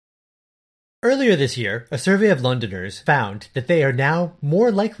Earlier this year, a survey of Londoners found that they are now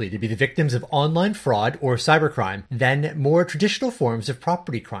more likely to be the victims of online fraud or cybercrime than more traditional forms of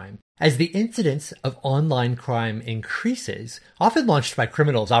property crime. As the incidence of online crime increases, often launched by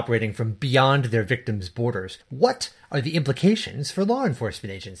criminals operating from beyond their victims' borders, what are the implications for law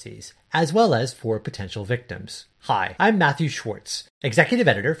enforcement agencies, as well as for potential victims? Hi, I'm Matthew Schwartz, Executive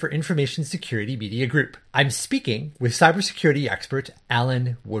Editor for Information Security Media Group. I'm speaking with cybersecurity expert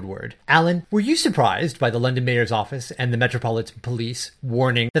Alan Woodward. Alan, were you surprised by the London Mayor's Office and the Metropolitan Police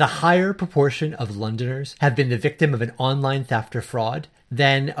warning that a higher proportion of Londoners have been the victim of an online theft or fraud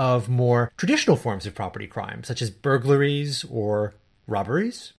than of more traditional forms of property crime, such as burglaries or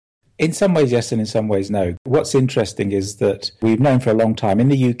robberies? In some ways, yes, and in some ways, no. What's interesting is that we've known for a long time, in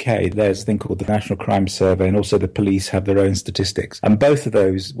the UK, there's a thing called the National Crime Survey, and also the police have their own statistics. And both of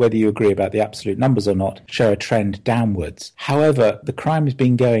those, whether you agree about the absolute numbers or not, show a trend downwards. However, the crime has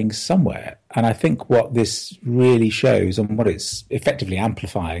been going somewhere. And I think what this really shows, and what it's effectively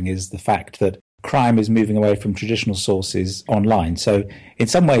amplifying, is the fact that crime is moving away from traditional sources online. So in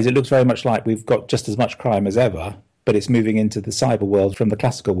some ways, it looks very much like we've got just as much crime as ever, but it's moving into the cyber world from the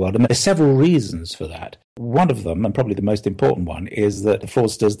classical world. And there's several reasons for that. One of them, and probably the most important one, is that the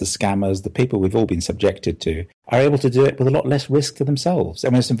fraudsters, the scammers, the people we've all been subjected to, are able to do it with a lot less risk to themselves. I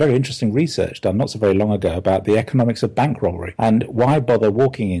mean, there's some very interesting research done not so very long ago about the economics of bank robbery. And why bother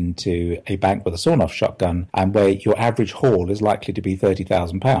walking into a bank with a sawn-off shotgun and where your average haul is likely to be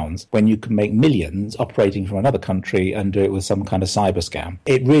 £30,000 when you can make millions operating from another country and do it with some kind of cyber scam?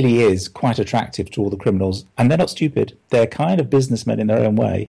 It really is quite attractive to all the criminals. And they're not stupid. They're kind of businessmen in their own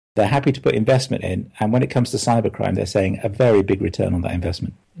way. They're happy to put investment in, and when it comes to cybercrime, they're saying a very big return on that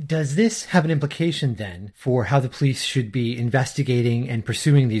investment. Does this have an implication then for how the police should be investigating and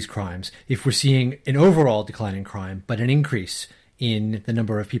pursuing these crimes if we're seeing an overall decline in crime, but an increase in the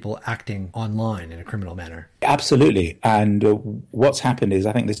number of people acting online in a criminal manner? Absolutely. And what's happened is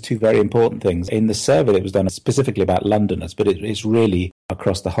I think there's two very important things. In the survey that was done specifically about Londoners, but it's really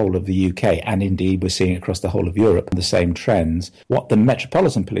across the whole of the UK, and indeed we're seeing across the whole of Europe the same trends. What the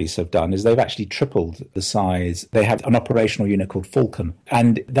Metropolitan Police have done is they've actually tripled the size. They have an operational unit called Falcon,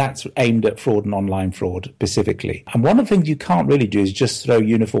 and that's aimed at fraud and online fraud specifically. And one of the things you can't really do is just throw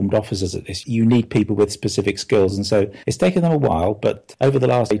uniformed officers at this. You need people with specific skills, and so it's taken them a while, but over the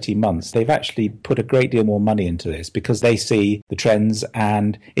last 18 months, they've actually put a great deal more money into this because they see the trends,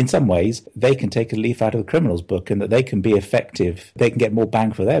 and in some ways, they can take a leaf out of the criminal's book and that they can be effective. They can get more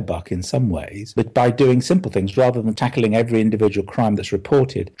bang for their buck in some ways, but by doing simple things rather than tackling every individual crime that's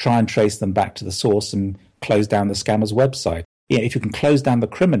reported, try and trace them back to the source and close down the scammer's website. If you can close down the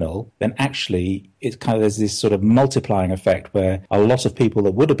criminal, then actually it's kind of there's this sort of multiplying effect where a lot of people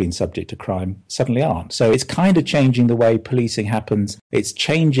that would have been subject to crime suddenly aren't. So it's kind of changing the way policing happens. It's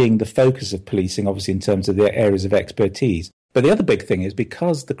changing the focus of policing, obviously, in terms of their areas of expertise. But the other big thing is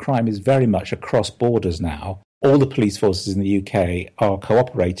because the crime is very much across borders now, all the police forces in the UK are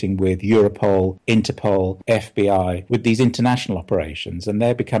cooperating with Europol, Interpol, FBI, with these international operations, and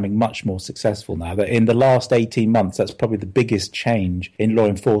they're becoming much more successful now. That in the last 18 months, that's probably the biggest change in law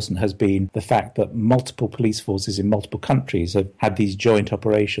enforcement has been the fact that multiple police forces in multiple countries have had these joint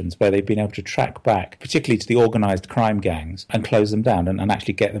operations where they've been able to track back, particularly to the organised crime gangs, and close them down and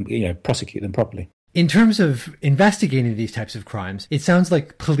actually get them, prosecute them properly. In terms of investigating these types of crimes, it sounds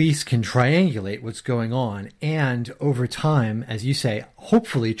like police can triangulate what's going on and over time, as you say,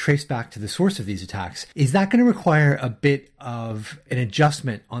 hopefully trace back to the source of these attacks. Is that going to require a bit of an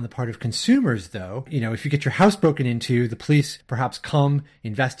adjustment on the part of consumers, though? If you get your house broken into, the police perhaps come,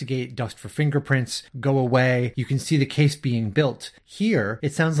 investigate, dust for fingerprints, go away. You can see the case being built. Here,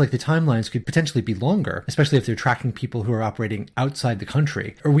 it sounds like the timelines could potentially be longer, especially if they're tracking people who are operating outside the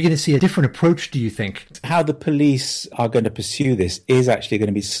country. Are we going to see a different approach, do you think? How the police are going to pursue this is actually going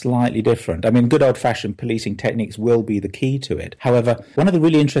to be slightly different. I mean, good old-fashioned policing techniques will be the key to it. However, one of the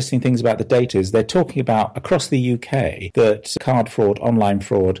really interesting things about the data is they're talking about across the UK that card fraud, online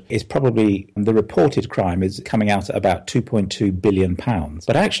fraud is probably the reported crime is coming out at about £2.2 billion.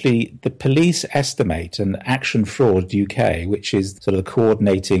 But actually, the police estimate, and Action Fraud UK, which is sort of the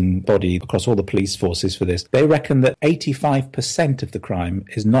coordinating body across all the police forces for this, they reckon that 85% of the crime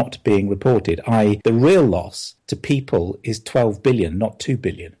is not being reported, i.e. the real loss to people is 12 billion, not 2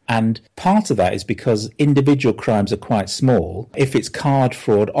 billion. And part of that is because individual crimes are quite small. If it's card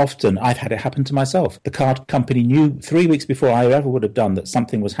fraud, often I've had it happen to myself. The card company knew 3 weeks before I ever would have done that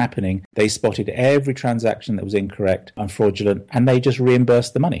something was happening. They spotted every transaction that was incorrect and fraudulent, and they just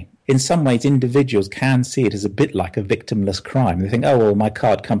reimbursed the money. In some ways, individuals can see it as a bit like a victimless crime. They think, oh, well, my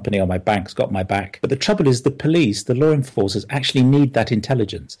card company or my bank's got my back. But the trouble is the police, the law enforcers actually need that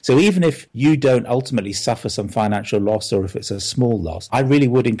intelligence. So even if you don't ultimately suffer some financial loss or if it's a small loss, I really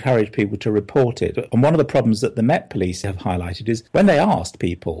would encourage people to report it. And one of the problems that the Met Police have highlighted is when they asked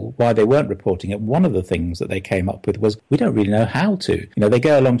people why they weren't reporting it, one of the things that they came up with was, we don't really know how to. They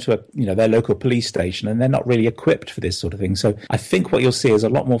go along to their local police station and they're not really equipped for this sort of thing. So I think what you'll see is a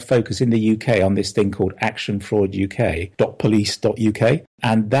lot more focus in the UK on this thing called actionfrauduk.police.uk.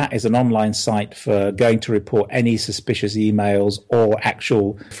 And that is an online site for going to report any suspicious emails or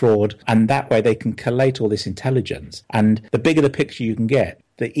actual fraud. And that way they can collate all this intelligence. And the bigger the picture you can get,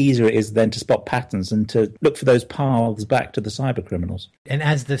 the easier it is then to spot patterns and to look for those paths back to the cyber criminals. And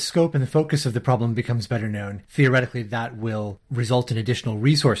as the scope and the focus of the problem becomes better known, theoretically that will result in additional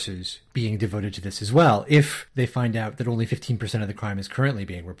resources being devoted to this as well, if they find out that only 15% of the crime is currently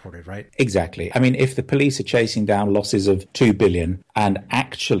being reported, right? Exactly. I mean, if the police are chasing down losses of 2 billion and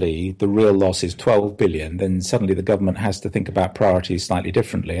actually the real loss is 12 billion, then suddenly the government has to think about priorities slightly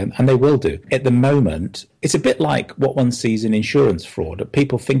differently, and they will do. At the moment, it's a bit like what one sees in insurance fraud.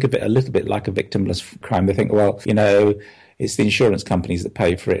 People think of it a little bit like a victimless crime. They think, well, it's the insurance companies that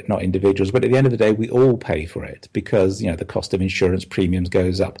pay for it, not individuals. But at the end of the day, we all pay for it because, the cost of insurance premiums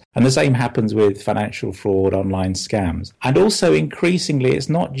goes up. And the same happens with financial fraud, online scams. And also, increasingly, it's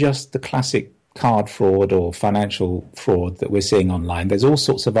not just the classic card fraud or financial fraud that we're seeing online. There's all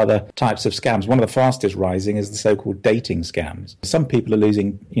sorts of other types of scams. One of the fastest rising is the so-called dating scams. Some people are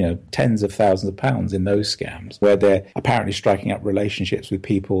losing, tens of thousands of pounds in those scams, where they're apparently striking up relationships with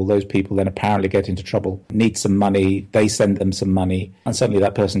people. Those people then apparently get into trouble, need some money, they send them some money, and suddenly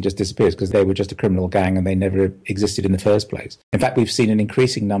that person just disappears because they were just a criminal gang and they never existed in the first place. In fact, we've seen an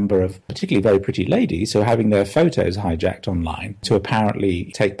increasing number of particularly very pretty ladies who are having their photos hijacked online to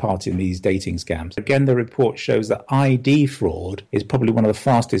apparently take part in these dating scams. Again, the report shows that ID fraud is probably one of the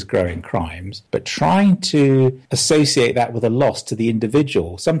fastest growing crimes, but trying to associate that with a loss to the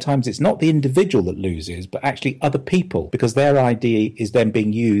individual, sometimes it's not the individual that loses, but actually other people, because their ID is then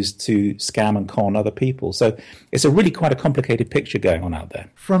being used to scam and con other people. So it's a really quite a complicated picture going on out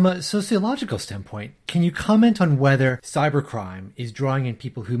there. From a sociological standpoint, can you comment on whether cybercrime is drawing in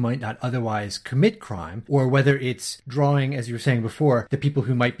people who might not otherwise commit crime, or whether it's drawing, as you were saying before, the people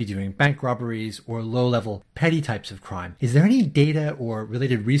who might be doing bank robberies or low-level petty types of crime? Is there any data or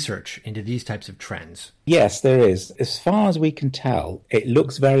related research into these types of trends? Yes, there is. As far as we can tell, it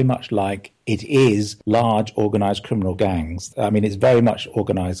looks very much like it is large organised criminal gangs. I mean, it's very much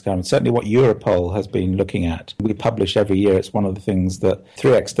organised crime. Certainly what Europol has been looking at. We publish every year. It's one of the things that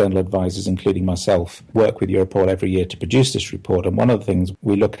 3 external advisors, including myself, work with Europol every year to produce this report. And one of the things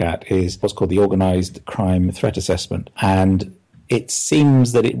we look at is what's called the Organised Crime Threat Assessment. And it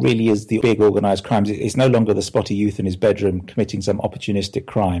seems that it really is the big organised crimes. It's no longer the spotty youth in his bedroom committing some opportunistic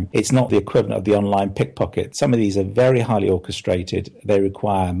crime. It's not the equivalent of the online pickpocket. Some of these are very highly orchestrated. They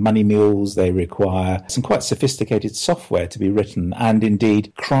require money mules. They require some quite sophisticated software to be written. And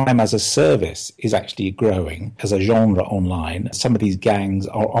indeed, crime as a service is actually growing as a genre online. Some of these gangs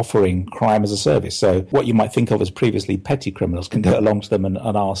are offering crime as a service. So what you might think of as previously petty criminals can go along to them and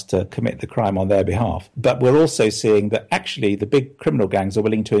ask to commit the crime on their behalf. But we're also seeing that actually the big criminal gangs are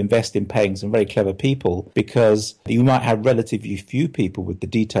willing to invest in paying some very clever people, because you might have relatively few people with the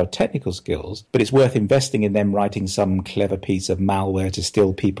detailed technical skills, but it's worth investing in them writing some clever piece of malware to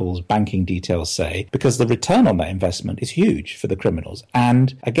steal people's banking details, say, because the return on that investment is huge for the criminals.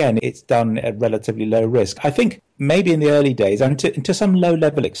 And again, it's done at relatively low risk. I think maybe in the early days, and to some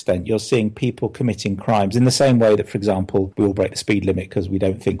low-level extent, you're seeing people committing crimes in the same way that, for example, we all break the speed limit because we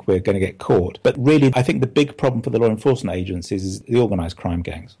don't think we're going to get caught. But really, I think the big problem for the law enforcement agencies is the organised crime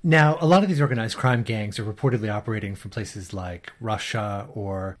gangs. Now, a lot of these organised crime gangs are reportedly operating from places like Russia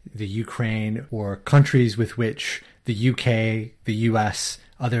or the Ukraine, or countries with which the UK, the US,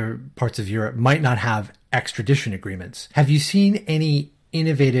 other parts of Europe might not have extradition agreements. Have you seen any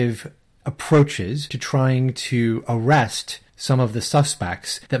innovative approaches to trying to arrest some of the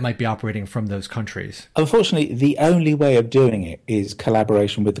suspects that might be operating from those countries? Unfortunately, the only way of doing it is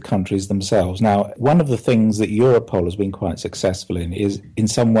collaboration with the countries themselves. Now, one of the things that Europol has been quite successful in is, in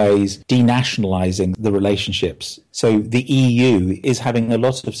some ways, denationalizing the relationships. So the EU is having a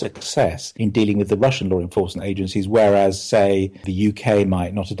lot of success in dealing with the Russian law enforcement agencies, whereas, say, the UK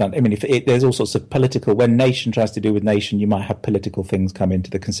might not have done. I mean, there's all sorts of political, when nation tries to do with nation, you might have political things come into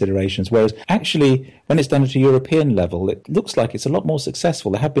the considerations, whereas actually, when it's done at a European level, it looks like it's a lot more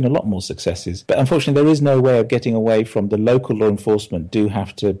successful. There have been a lot more successes. But unfortunately, there is no way of getting away from the local law enforcement do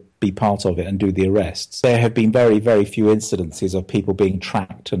have to be part of it and do the arrests. There have been very, very few incidences of people being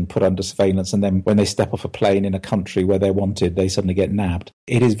tracked and put under surveillance, and then when they step off a plane in a country where they're wanted, they suddenly get nabbed.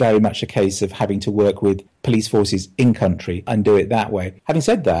 It is very much a case of having to work with police forces in country and do it that way. Having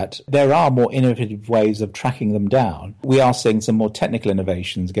said that, there are more innovative ways of tracking them down. We are seeing some more technical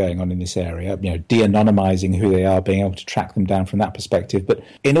innovations going on in this area, de-anonymizing who they are, being able to track them down from that perspective. But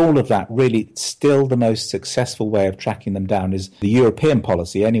in all of that, really, still the most successful way of tracking them down is the European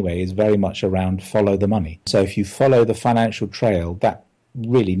policy anyway, is very much around follow the money. So if you follow the financial trail, that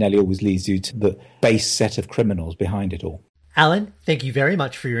really nearly always leads you to the base set of criminals behind it all. Alan, thank you very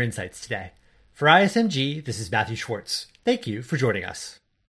much for your insights today. For ISMG, this is Matthew Schwartz. Thank you for joining us.